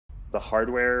the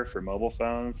hardware for mobile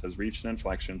phones has reached an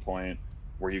inflection point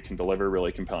where you can deliver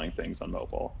really compelling things on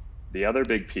mobile. The other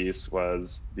big piece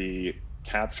was the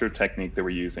capture technique that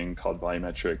we're using called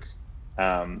volumetric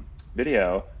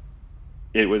video.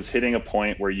 It was hitting a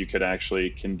point where you could actually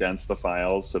condense the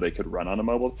files so they could run on a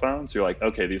mobile phone. So you're like,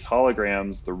 okay, these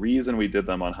holograms, the reason we did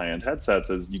them on high-end headsets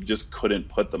is you just couldn't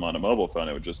put them on a mobile phone.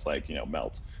 It would just like,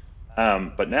 melt.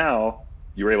 But now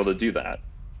you were able to do that.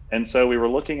 And so we were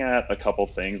looking at a couple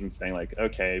things and saying like,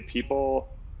 okay,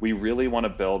 we really want to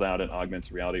build out an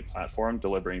augmented reality platform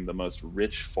delivering the most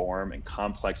rich form and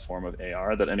complex form of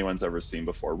AR that anyone's ever seen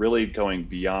before, really going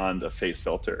beyond a face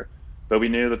filter. But we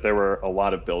knew that there were a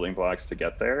lot of building blocks to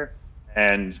get there.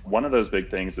 And one of those big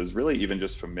things is really even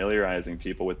just familiarizing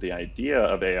people with the idea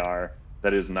of AR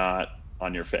that is not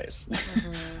on your face.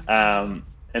 And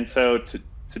so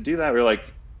to do that, we're like,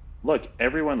 look,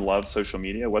 everyone loves social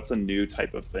media. What's a new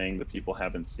type of thing that people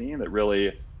haven't seen that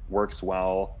really works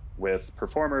well with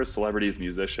performers, celebrities,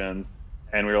 musicians?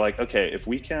 And we were like, okay, if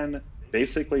we can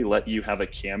basically let you have a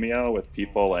cameo with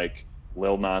people like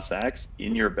Lil Nas X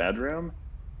in your bedroom,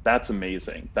 that's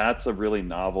amazing. That's a really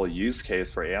novel use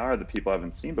case for AR that people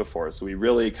haven't seen before. So we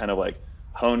really kind of like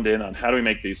honed in on how do we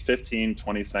make these 15,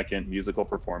 20-second musical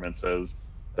performances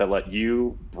that let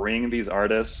you bring these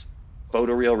artists,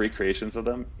 photoreal recreations of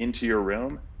them, into your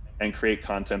room and create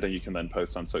content that you can then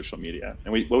post on social media.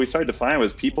 And what we started to find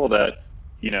was people that,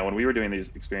 when we were doing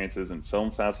these experiences in film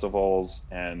festivals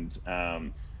and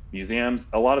museums,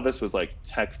 a lot of this was like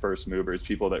tech first movers,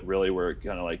 people that really were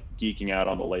kind of like geeking out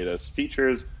on the latest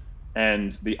features.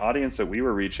 And the audience that we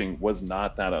were reaching was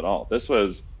not that at all. This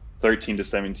was 13 to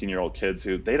 17-year-old kids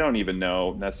who they don't even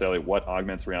know necessarily what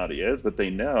augmented reality is, but they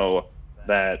know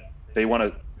that they want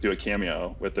to do a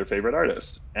cameo with their favorite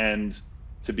artist. And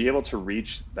to be able to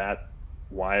reach that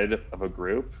wide of a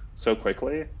group so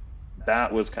quickly,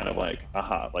 that was kind of like,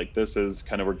 aha, like this is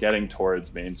kind of, we're getting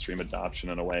towards mainstream adoption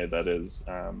in a way that is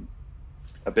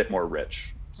a bit more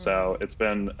rich. So it's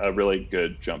been a really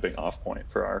good jumping off point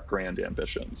for our grand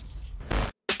ambitions.